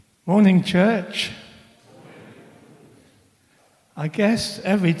Morning, church. I guess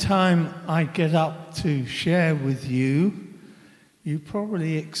every time I get up to share with you, you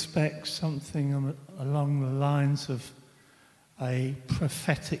probably expect something along the lines of a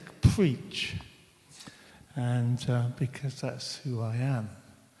prophetic preach, and because that's who I am.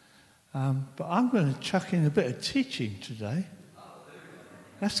 But I'm going to chuck in a bit of teaching today.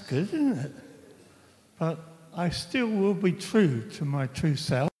 That's good, isn't it? But I still will be true to my true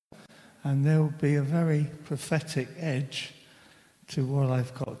self, and there will be a very prophetic edge to what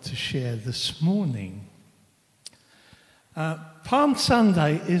I've got to share this morning. Palm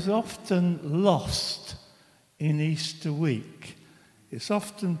Sunday is often lost in Easter week. It's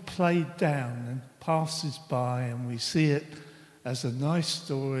often played down and passes by, and we see it as a nice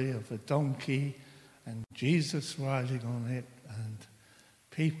story of a donkey and Jesus riding on it and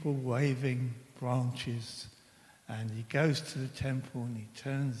people waving branches, and he goes to the temple and he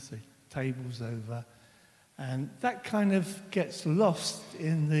turns the tables over, and that kind of gets lost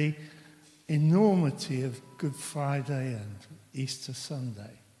in the enormity of Good Friday and Easter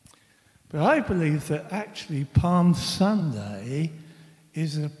Sunday. But I believe that actually Palm Sunday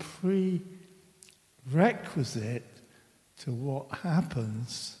is a prerequisite to what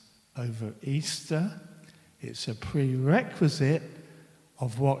happens over Easter. It's a prerequisite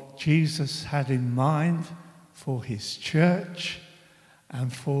of what Jesus had in mind for his church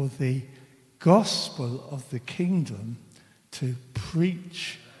and for the gospel of the kingdom to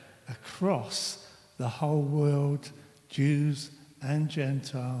preach across the whole world, Jews and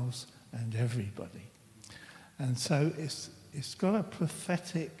Gentiles and everybody. And so it's got a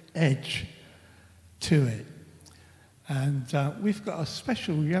prophetic edge to it. And we've got a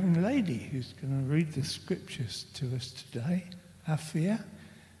special young lady who's going to read the scriptures to us today, Afia.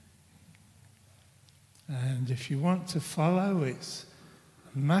 And if you want to follow, it's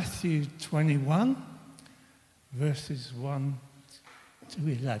Matthew 21, verses 1 to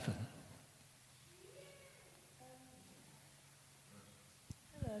 11.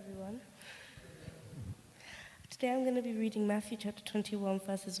 Hello, everyone. Today I'm going to be reading Matthew chapter 21,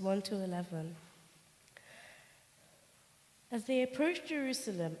 verses 1 to 11. As they approached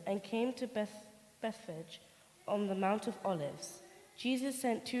Jerusalem and came to Bethphage on the Mount of Olives, Jesus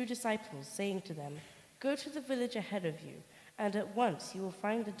sent 2 disciples, saying to them, "Go to the village ahead of you, and at once you will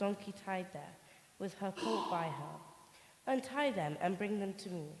find a donkey tied there, with her colt by her. Untie them and bring them to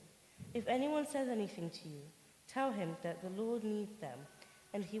me. If anyone says anything to you, tell him that the Lord needs them,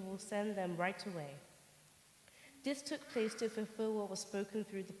 and he will send them right away." This took place to fulfill what was spoken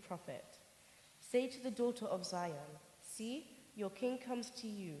through the prophet. "Say to the daughter of Zion, 'See, your king comes to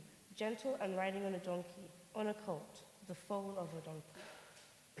you, gentle and riding on a donkey, on a colt, the foal of a donkey.'"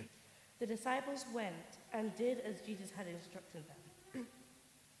 The disciples went and did as Jesus had instructed them.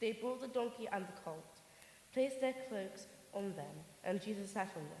 They brought the donkey and the colt, placed their cloaks on them, and Jesus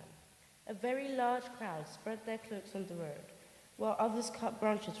sat on them. A very large crowd spread their cloaks on the road, while others cut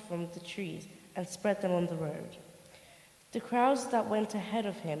branches from the trees and spread them on the road. The crowds that went ahead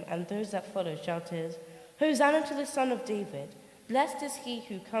of him and those that followed shouted, "Hosanna to the Son of David! Blessed is he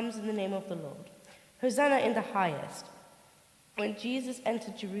who comes in the name of the Lord! Hosanna in the highest!" When Jesus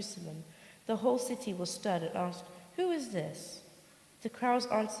entered Jerusalem, the whole city was stirred and asked, "Who is this?" The crowds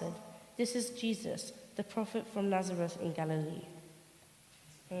answered, "This is Jesus, the prophet from Nazareth in Galilee."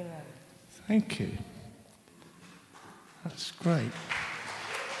 Amen. Thank you. That's great.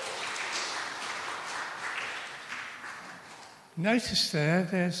 Notice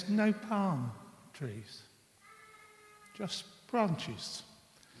there's no palm trees, just branches.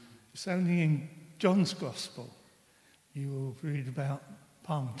 It's only in John's Gospel you will read about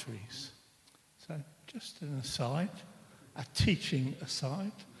palm trees. So just an aside, a teaching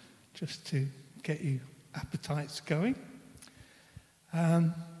aside, just to get you appetites going.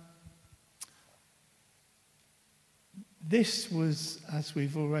 This was, as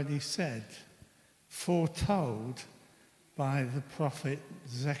we've already said, foretold by the prophet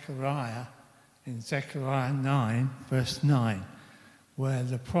Zechariah in Zechariah 9, verse 9, where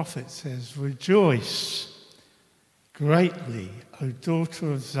the prophet says, "Rejoice greatly, O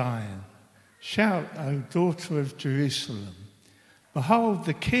daughter of Zion. Shout, O daughter of Jerusalem. Behold,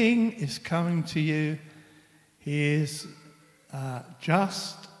 the king is coming to you. He is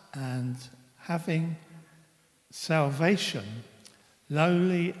just and having salvation,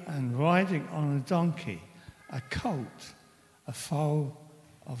 lowly and riding on a donkey, a colt, a foal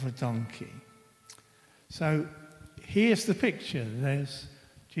of a donkey." So here's the picture.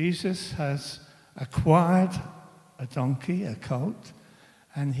 Jesus has acquired a donkey, a colt,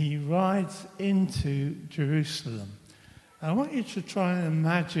 and he rides into Jerusalem. I want you to try and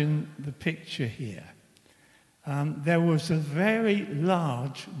imagine the picture here. There was a very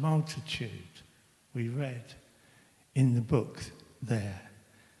large multitude, we read in the book there.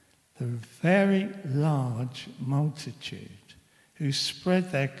 The very large multitude who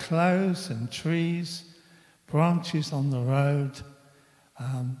spread their clothes and trees, branches on the road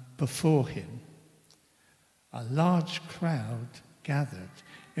before him. A large crowd gathered.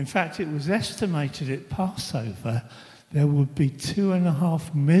 In fact, it was estimated at Passover there would be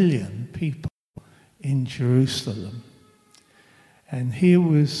 2.5 million people in Jerusalem. And here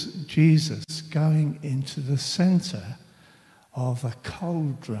was Jesus going into the center of a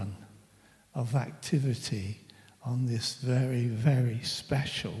cauldron of activity on this very, very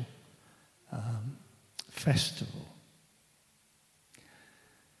special festival.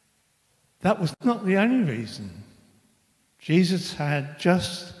 That was not the only reason. Jesus had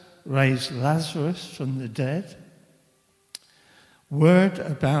just raised Lazarus from the dead. Word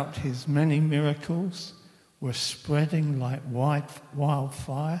about his many miracles were spreading like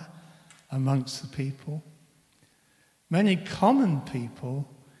wildfire amongst the people. Many common people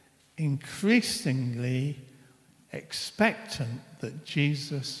increasingly expectant that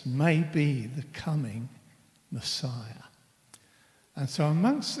Jesus may be the coming Messiah. And so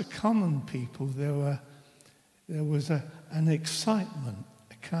amongst the common people there was an excitement,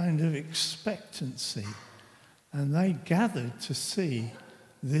 a kind of expectancy. And they gathered to see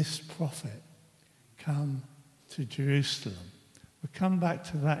this prophet come to Jerusalem. We'll come back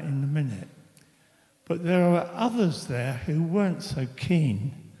to that in a minute. But there were others there who weren't so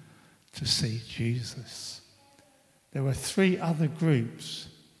keen to see Jesus. There were 3 other groups.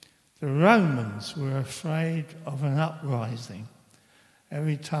 The Romans were afraid of an uprising.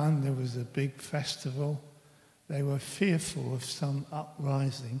 Every time there was a big festival, they were fearful of some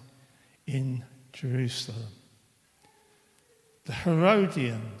uprising in Jerusalem. The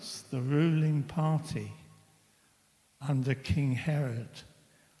Herodians, the ruling party under King Herod,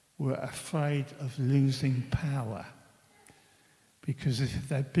 were afraid of losing power. Because if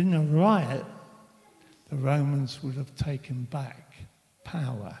there'd been a riot, the Romans would have taken back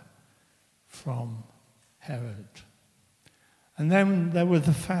power from Herod. And then there were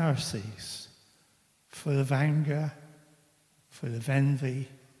the Pharisees, full of anger, full of envy,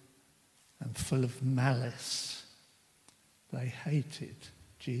 and full of malice. They hated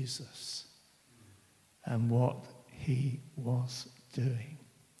Jesus and what he was doing.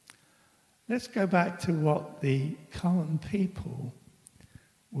 Let's go back to what the common people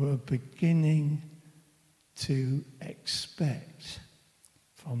were beginning to expect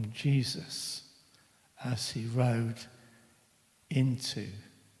from Jesus as he rode into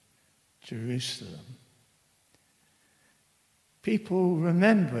Jerusalem. People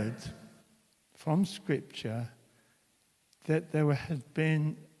remembered from Scripture that there had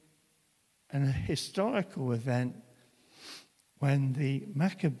been a historical event when the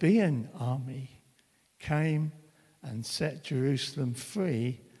Maccabean army came and set Jerusalem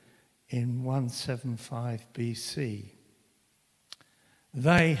free in 175 BC.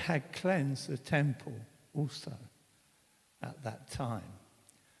 They had cleansed the temple also at that time.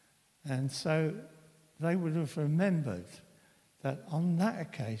 And so they would have remembered that on that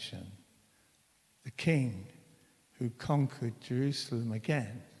occasion, the king who conquered Jerusalem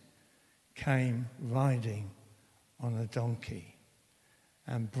again came riding on a donkey,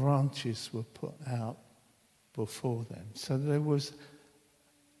 and branches were put out before them. So there was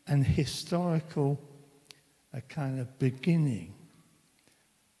an historical, a kind of beginning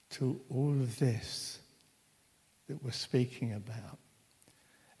to all of this that we're speaking about.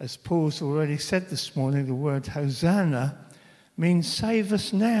 As Paul's already said this morning, the word Hosanna means save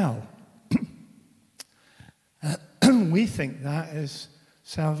us now. We think that is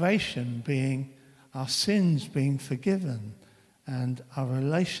salvation, being our sins being forgiven and our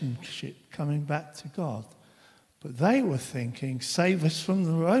relationship coming back to God. But they were thinking, save us from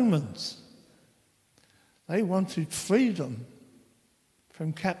the Romans. They wanted freedom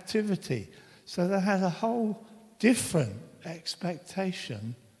from captivity. So they had a whole different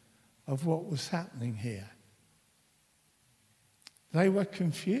expectation of what was happening here. They were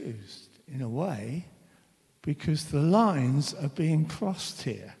confused in a way because the lines are being crossed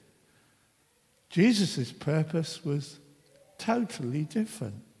here. Jesus' purpose was totally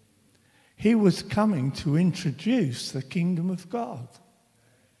different. He was coming to introduce the kingdom of God,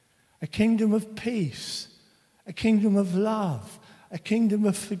 a kingdom of peace, a kingdom of love, a kingdom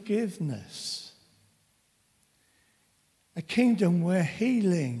of forgiveness, a kingdom where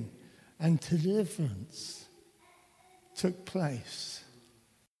healing and deliverance took place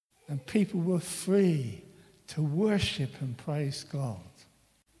and people were free to worship and praise God.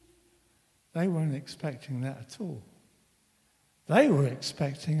 They weren't expecting that at all. They were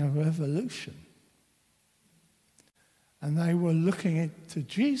expecting a revolution. And they were looking to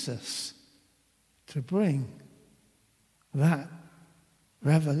Jesus to bring that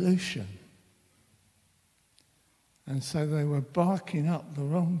revolution. And so they were barking up the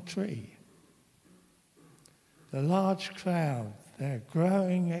wrong tree. The large crowd, their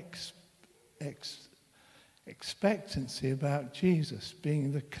growing expectancy about Jesus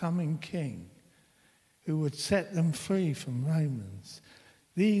being the coming king who would set them free from Romans.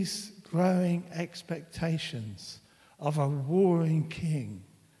 These growing expectations of a warring king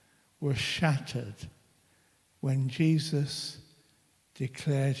were shattered when Jesus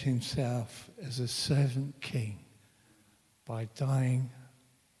declared himself as a servant king by dying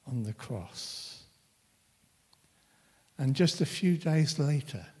on the cross. And just a few days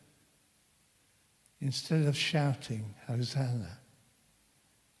later, instead of shouting, Hosanna,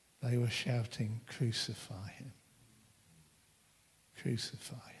 they were shouting, crucify him.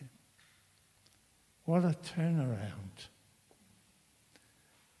 Crucify him. What a turnaround.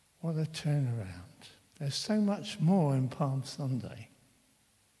 What a turnaround. There's so much more in Palm Sunday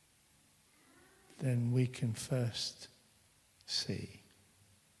than we can first see.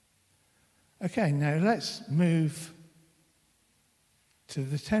 Okay, now let's move to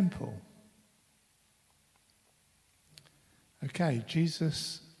the temple. Okay,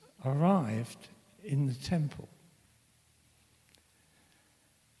 Jesus arrived in the temple.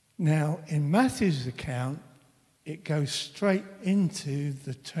 Now, in Matthew's account, it goes straight into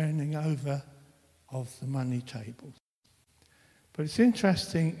the turning over of the money tables. But it's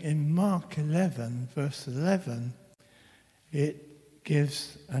interesting, in Mark 11, verse 11, it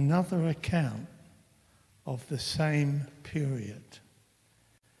gives another account of the same period.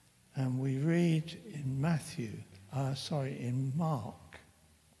 And we read in in Mark.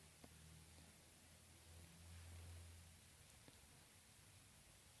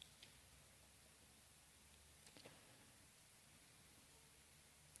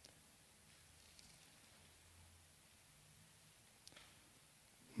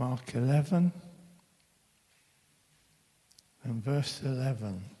 Mark 11 and verse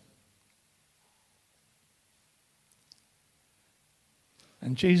 11.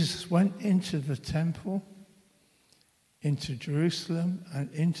 And Jesus went into the temple, into Jerusalem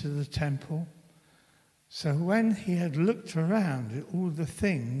and into the temple. So when he had looked around at all the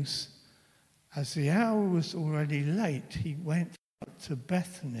things, as the hour was already late, he went up to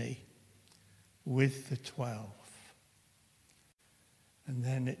Bethany with the 12. And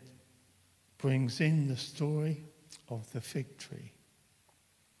then it brings in the story of the fig tree.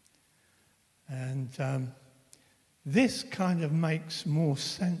 And this kind of makes more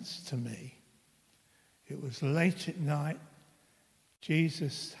sense to me. It was late at night.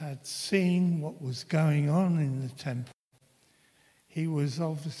 Jesus had seen what was going on in the temple. He was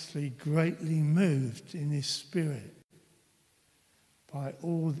obviously greatly moved in his spirit by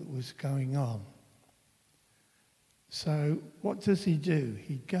all that was going on. So what does he do?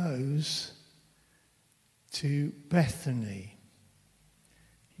 He goes to Bethany.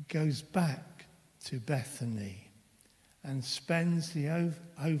 He goes back to Bethany and spends the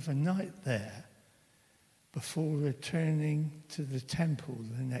overnight there before returning to the temple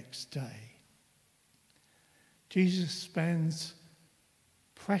the next day. Jesus spends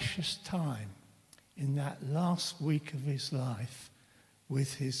precious time in that last week of his life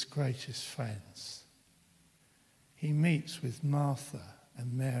with his greatest friends. He meets with Martha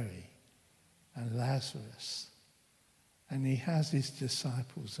and Mary and Lazarus, and he has his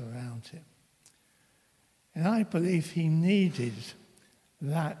disciples around him. And I believe he needed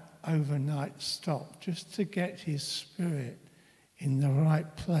that overnight stop just to get his spirit in the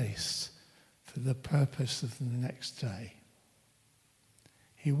right place for the purpose of the next day.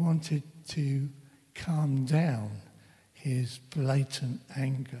 He wanted to calm down his blatant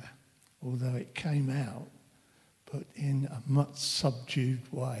anger, although it came out, but in a much subdued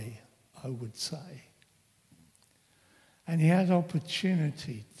way, I would say. And he had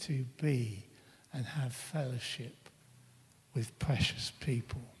opportunity to be and have fellowship with precious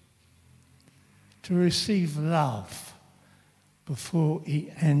people, to receive love before he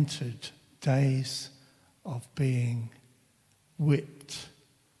entered days of being whipped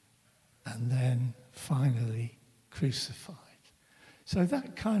and then finally crucified. So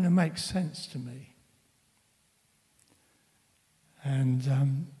that kind of makes sense to me.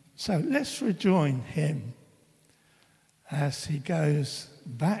 And so let's rejoin him as he goes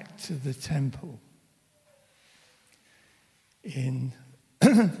back to the temple in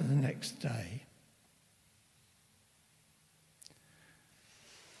the next day.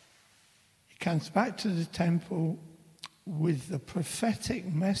 comes back to the temple with the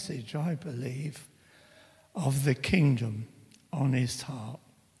prophetic message, I believe, of the kingdom on his heart.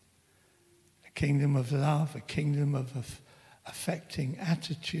 A kingdom of love, a kingdom of affecting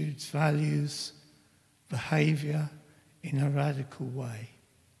attitudes, values, behavior in a radical way.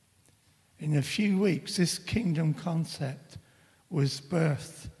 In a few weeks, this kingdom concept was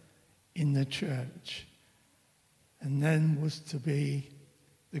birthed in the church and then was to be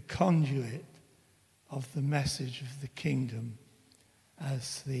the conduit of the message of the kingdom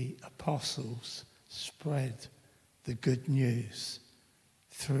as the apostles spread the good news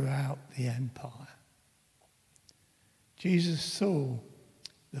throughout the empire. Jesus saw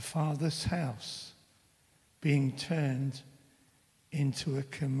the Father's house being turned into a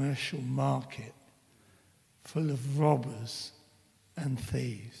commercial market full of robbers and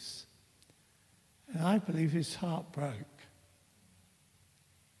thieves. And I believe his heart broke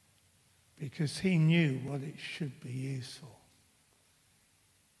because he knew what it should be used for.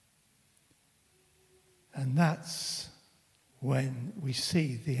 And that's when we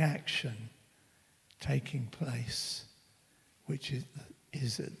see the action taking place, which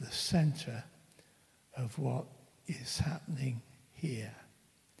is at the center of what is happening here.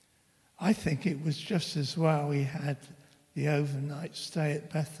 I think it was just as well he had the overnight stay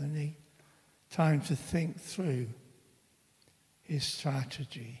at Bethany, time to think through his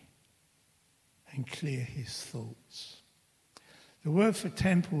strategy and clear his thoughts. The word for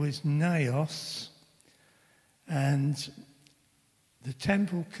temple is naos, and the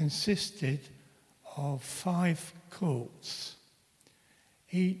temple consisted of 5 courts,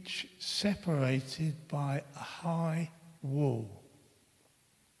 each separated by a high wall.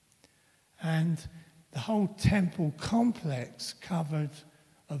 And the whole temple complex covered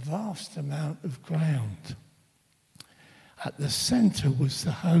a vast amount of ground. At the center was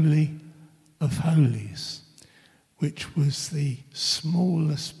the Holy of Holies, which was the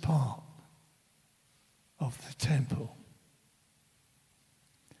smallest part of the temple.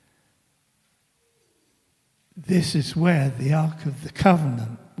 This is where the Ark of the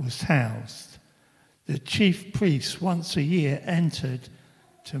Covenant was housed. The chief priests once a year entered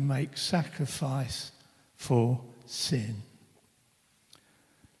to make sacrifice for sin.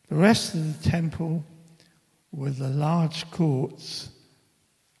 The rest of the temple were the large courts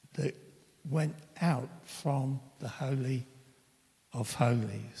that went out from the Holy of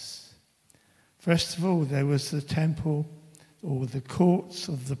Holies. First of all, there was the temple, or the courts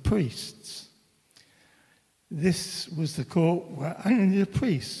of the priests. This was the court where only the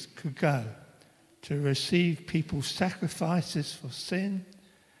priests could go to receive people's sacrifices for sin.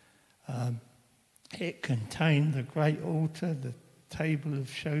 It contained the great altar, the table of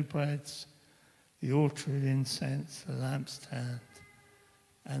showbreads, the altar of incense, the lampstand,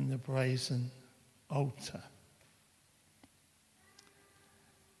 and the brazen altar.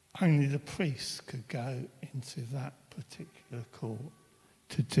 Only the priests could go into that particular court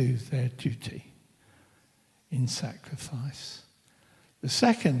to do their duty in sacrifice. The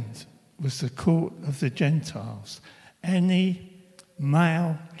second was the court of the Gentiles. Any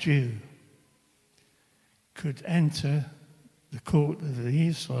male Jew could enter the court of the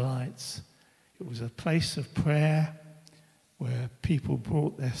Israelites. It was a place of prayer where people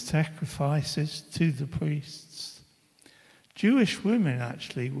brought their sacrifices to the priests. Jewish women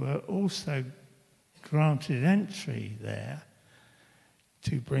actually were also granted entry there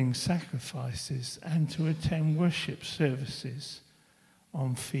to bring sacrifices and to attend worship services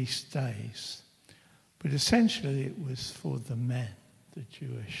on feast days. But essentially it was for the men, the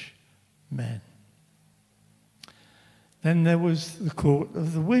Jewish men. Then there was the court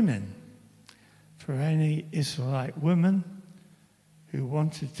of the women. For any Israelite woman who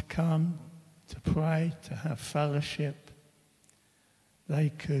wanted to come to pray, to have fellowship, they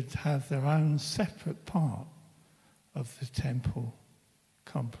could have their own separate part of the temple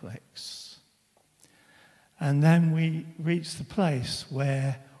complex. And then we reach the place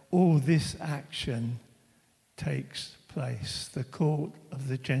where all this action takes place, the court of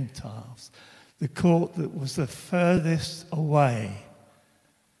the Gentiles, the court that was the furthest away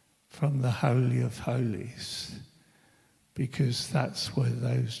from the Holy of Holies, because that's where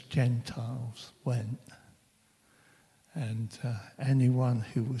those Gentiles went. And anyone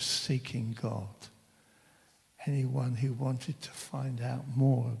who was seeking God, anyone who wanted to find out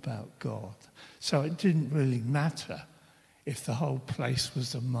more about God. So it didn't really matter if the whole place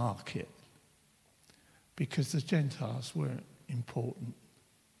was a market, because the Gentiles weren't important.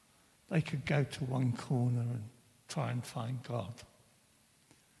 They could go to one corner and try and find God.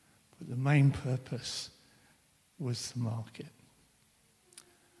 But the main purpose was the market.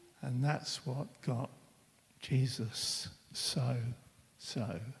 And that's what got Jesus so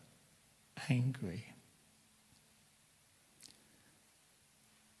angry.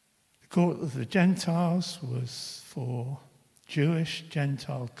 The court of the Gentiles was for Jewish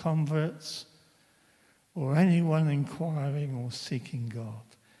Gentile converts or anyone inquiring or seeking God.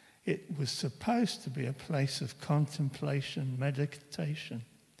 It was supposed to be a place of contemplation, meditation.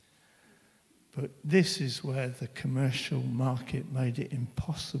 But this is where the commercial market made it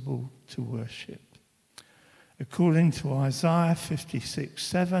impossible to worship. According to Isaiah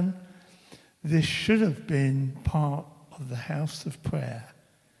 56:7, this should have been part of the house of prayer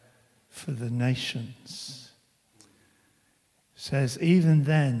for the nations. It says, even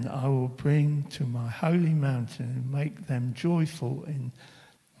then I will bring to my holy mountain and make them joyful in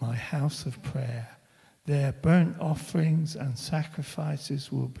my house of prayer. Their burnt offerings and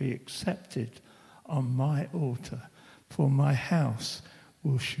sacrifices will be accepted on my altar, for my house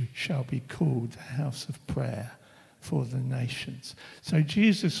shall be called a house of prayer for the nations. So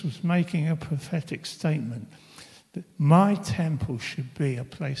Jesus was making a prophetic statement that my temple should be a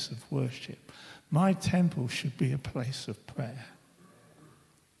place of worship. My temple should be a place of prayer.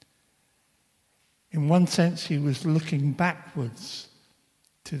 In one sense, he was looking backwards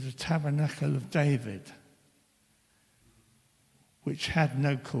to the tabernacle of David, which had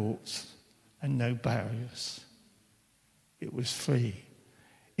no courts and no barriers. It was free.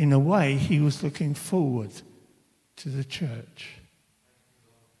 In a way, he was looking forward to the church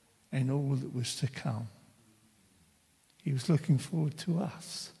and all that was to come. He was looking forward to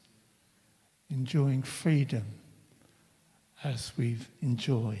us enjoying freedom as we've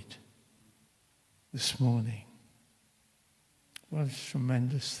enjoyed this morning. What a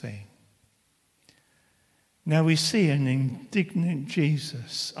tremendous thing. Now we see an indignant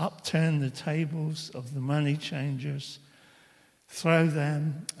Jesus upturn the tables of the money changers, throw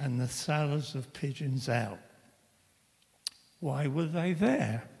them and the sellers of pigeons out. Why were they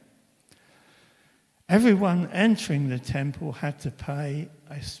there? Everyone entering the temple had to pay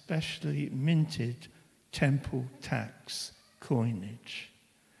a specially minted temple tax coinage.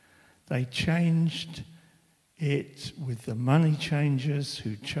 They changed it with the money changers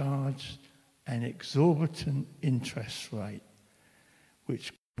who charged an exorbitant interest rate,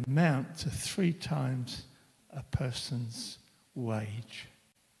 which could amount to 3 times a person's wage.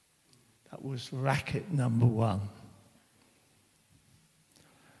 That was racket number 1.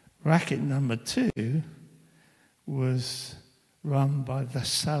 Racket number 2 was run by the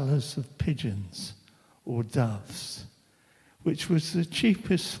sellers of pigeons or doves, which was the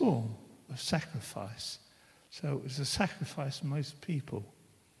cheapest form of sacrifice. So it was a sacrifice most people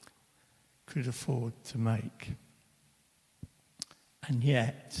could afford to make. And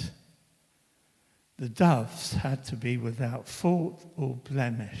yet, the doves had to be without fault or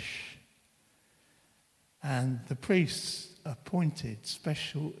blemish. And the priests appointed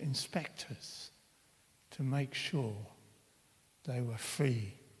special inspectors to make sure they were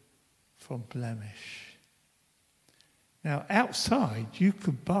free from blemish. Now, outside, you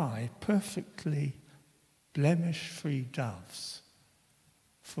could buy perfectly blemish-free doves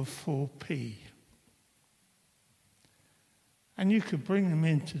for 4p. And you could bring them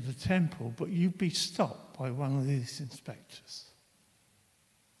into the temple, but you'd be stopped by one of these inspectors.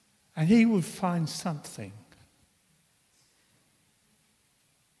 And he would find something.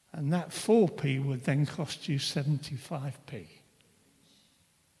 And that 4p would then cost you 75p.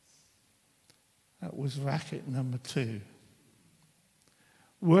 That was racket number 2.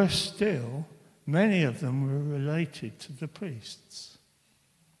 Worse still, many of them were related to the priests.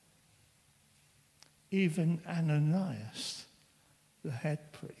 Even Ananias, the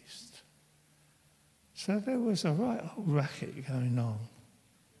head priest. So there was a right old racket going on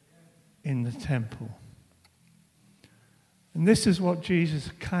in the temple. And this is what Jesus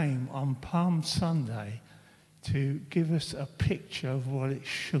came on Palm Sunday to give us a picture of what it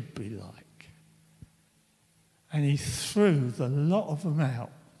should be like. And he threw the lot of them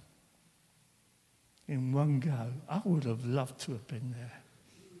out in one go. I would have loved to have been there.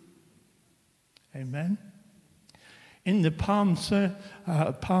 Amen? In the Palm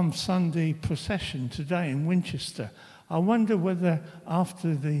Sunday procession today in Winchester, I wonder whether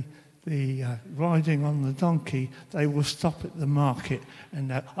after the riding on the donkey, they will stop at the market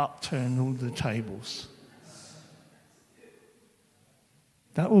and upturn all the tables.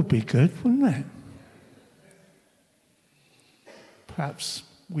 That would be good, wouldn't it? Perhaps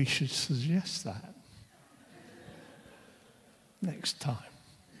we should suggest that next time.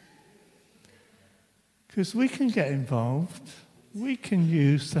 Because we can get involved. We can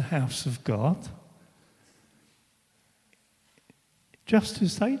use the house of God just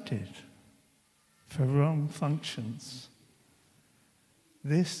as they did for wrong functions.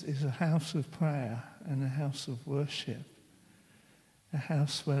 This is a house of prayer and a house of worship, a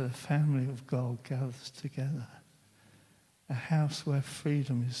house where the family of God gathers together, a house where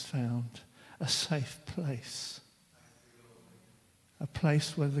freedom is found, a safe place, a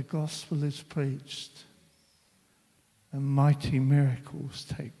place where the gospel is preached and mighty miracles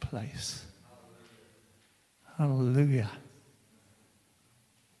take place. Hallelujah.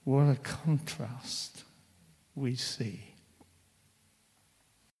 What a contrast we see.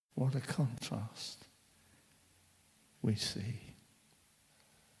 What a contrast we see.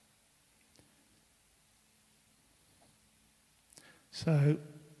 So,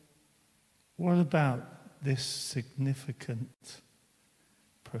 what about this significant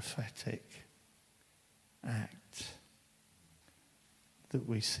prophetic act that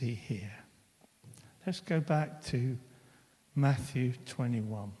we see here? Let's go back to Matthew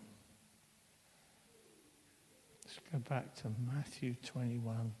 21. Let's go back to Matthew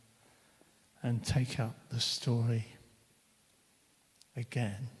 21 and take up the story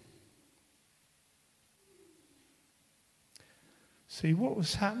again. See, what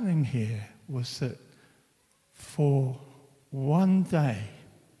was happening here was that for one day,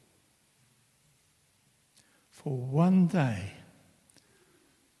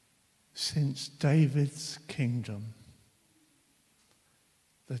 since David's kingdom,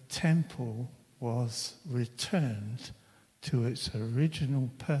 the temple was returned to its original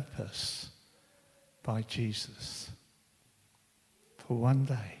purpose by Jesus. For one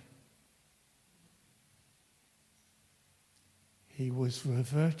day. He was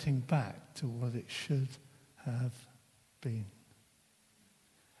reverting back to what it should have been.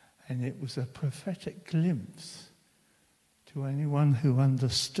 And it was a prophetic glimpse to anyone who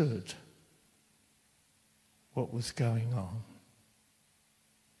understood what was going on.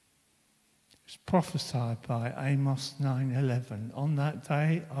 It's prophesied by Amos 9:11. On that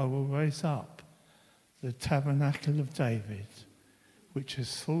day I will raise up the tabernacle of David, which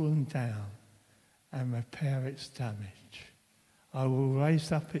has fallen down, and repair its damage. I will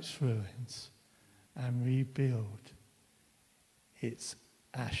raise up its ruins and rebuild its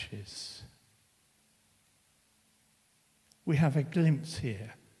ashes. We have a glimpse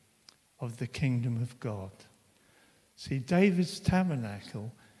here of the kingdom of God. See, David's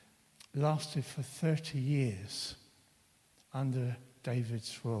tabernacle lasted for 30 years under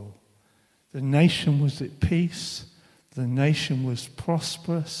David's rule. The nation was at peace. The nation was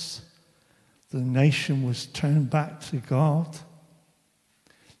prosperous. The nation was turned back to God.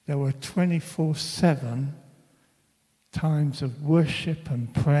 There were 24/7 times of worship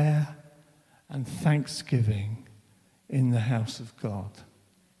and prayer and thanksgiving in the house of God.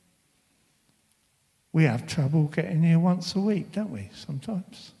 We have trouble getting here once a week, don't we,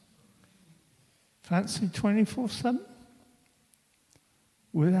 sometimes? Fancy 24/7?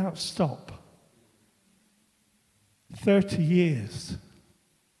 Without stop. 30 years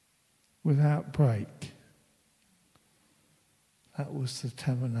without break. That was the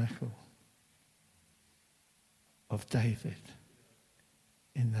tabernacle of David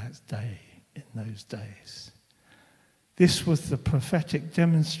in that day, in those days. This was the prophetic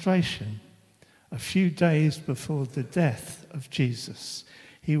demonstration. A few days before the death of Jesus,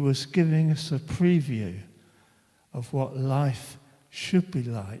 he was giving us a preview of what life should be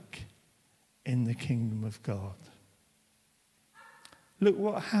like in the kingdom of God. Look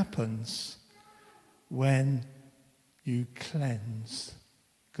what happens when you cleanse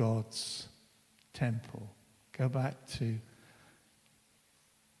God's temple. Go back to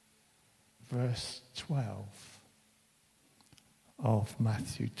verse 12 of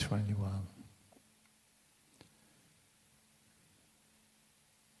Matthew 21.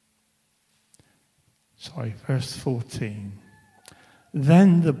 Verse 14.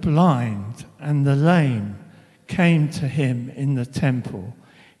 Then the blind and the lame came to him in the temple.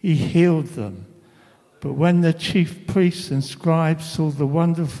 He healed them. But when the chief priests and scribes saw the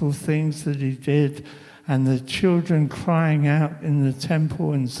wonderful things that he did, and the children crying out in the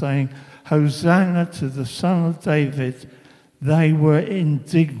temple and saying, Hosanna to the Son of David, they were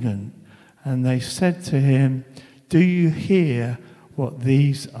indignant. And they said to him, do you hear what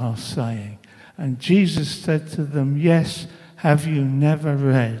these are saying? And Jesus said to them, yes, have you never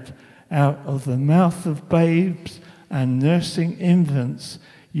read, out of the mouth of babes and nursing infants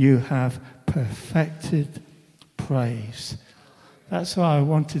you have perfected praise. That's why I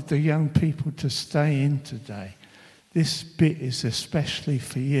wanted the young people to stay in today. This bit is especially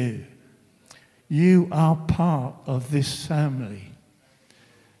for you. You are part of this family.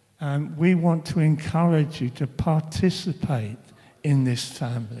 And we want to encourage you to participate in this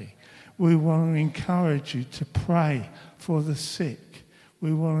family. We want to encourage you to pray for the sick.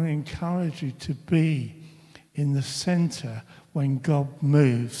 We want to encourage you to be in the center when God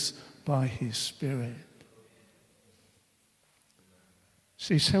moves by his Spirit.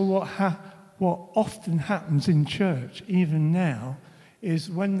 See, so what often happens in church, even now,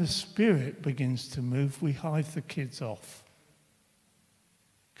 is when the Spirit begins to move, we hide the kids off.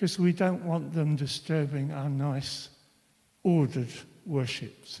 Because we don't want them disturbing our nice, ordered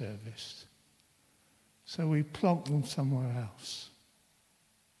worship service. So we plonk them somewhere else.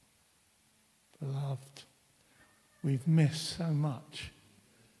 Beloved, we've missed so much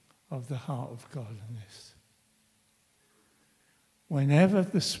of the heart of God in this. Whenever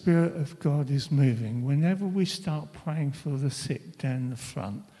the Spirit of God is moving, whenever we start praying for the sick down the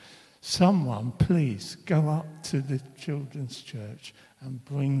front, someone please go up to the children's church and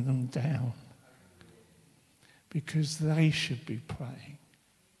bring them down. Because they should be praying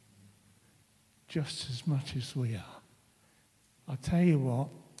just as much as we are. I'll tell you what,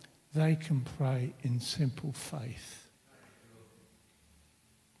 they can pray in simple faith.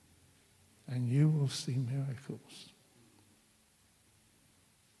 And you will see miracles.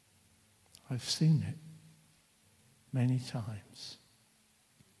 I've seen it many times.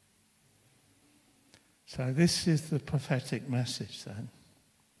 So this is the prophetic message then.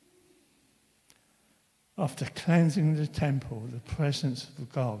 After cleansing the temple, the presence of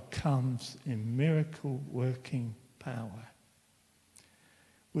God comes in miracle-working power.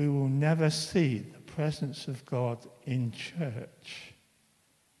 We will never see the presence of God in church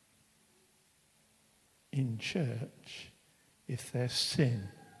if there's sin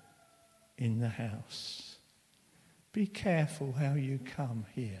in the house. Be careful how you come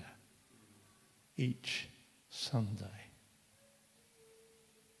here each Sunday.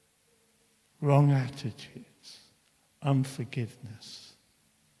 Wrong attitudes, unforgiveness,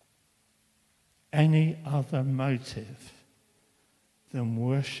 any other motive than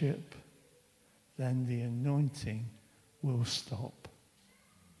worship, then the anointing will stop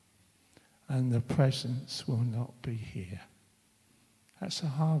and the presence will not be here. That's a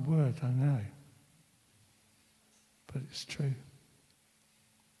hard word, I know, but it's true.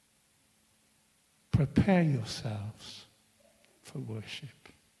 Prepare yourselves for worship.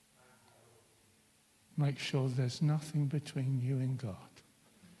 Make sure there's nothing between you and God.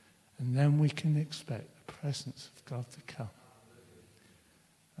 And then we can expect the presence of God to come.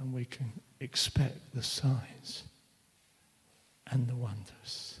 And we can expect the signs and the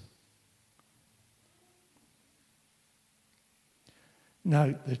wonders.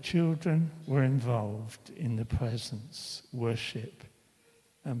 Note, the children were involved in the presence, worship,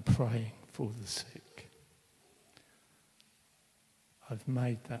 and praying for the sick. I've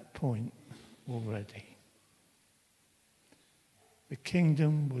made that point already. The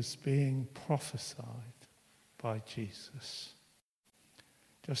kingdom was being prophesied by Jesus.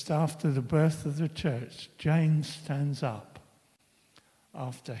 Just after the birth of the church, James stands up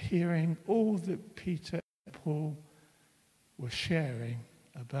after hearing all that Peter and Paul were sharing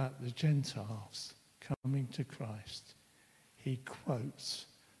about the Gentiles coming to Christ. He quotes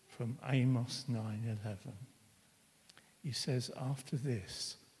from Amos 9:11. He says, after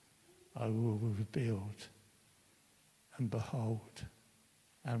this, I will rebuild and behold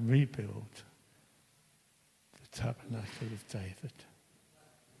and rebuild the tabernacle of David.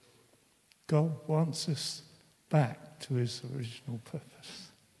 God wants us back to his original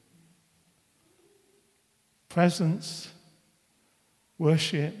purpose. Presence,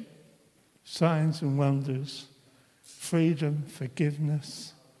 worship, signs and wonders, freedom,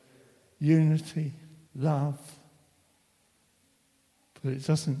 forgiveness, unity, love. But it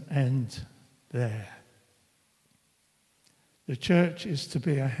doesn't end there. The church is to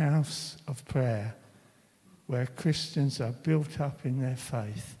be a house of prayer where Christians are built up in their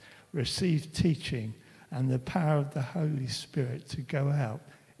faith, receive teaching and the power of the Holy Spirit to go out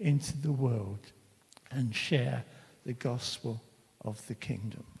into the world and share the gospel of the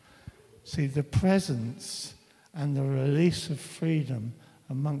kingdom. See, the presence and the release of freedom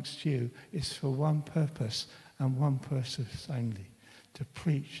amongst you is for one purpose and one purpose only: to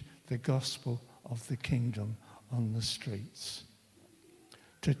preach the gospel of the kingdom on the streets,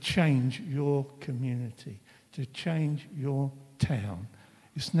 to change your community, to change your town.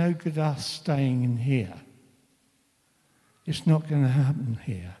 It's no good us staying in here. It's not going to happen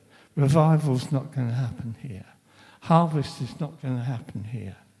here. Revival's not going to happen here. Harvest is not going to happen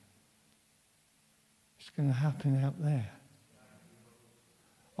here. It's going to happen out there,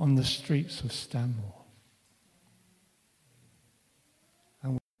 on the streets of Stanmore.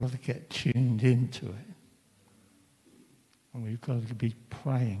 And we've got to get tuned into it. And we've got to be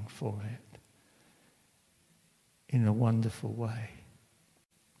praying for it in a wonderful way.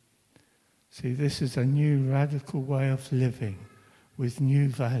 See, this is a new radical way of living with new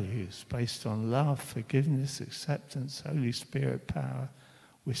values based on love, forgiveness, acceptance, Holy Spirit power,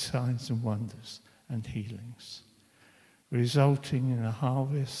 with signs and wonders and healings, resulting in a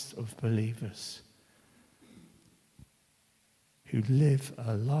harvest of believers who live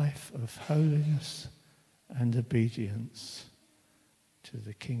a life of holiness and obedience to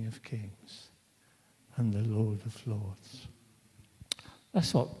the King of Kings and the Lord of Lords.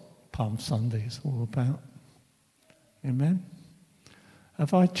 That's what Palm Sunday is all about. Amen?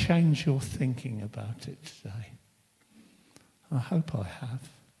 Have I changed your thinking about it today? I hope I have.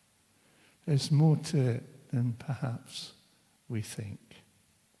 There's more to it than perhaps we think.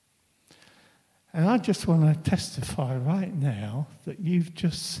 And I just want to testify right now that you've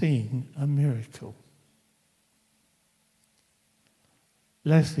just seen a miracle.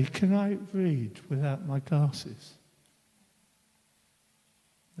 Leslie, can I read without my glasses?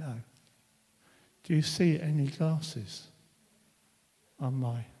 No. Do you see any glasses on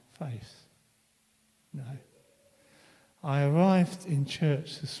my face? No. I arrived in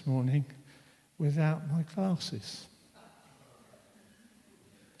church this morning without my glasses.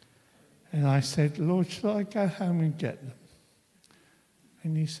 And I said, Lord, shall I go home and get them?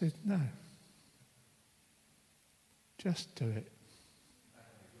 And he said, no. Just do it.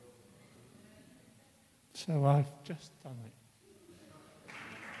 So I've just done it.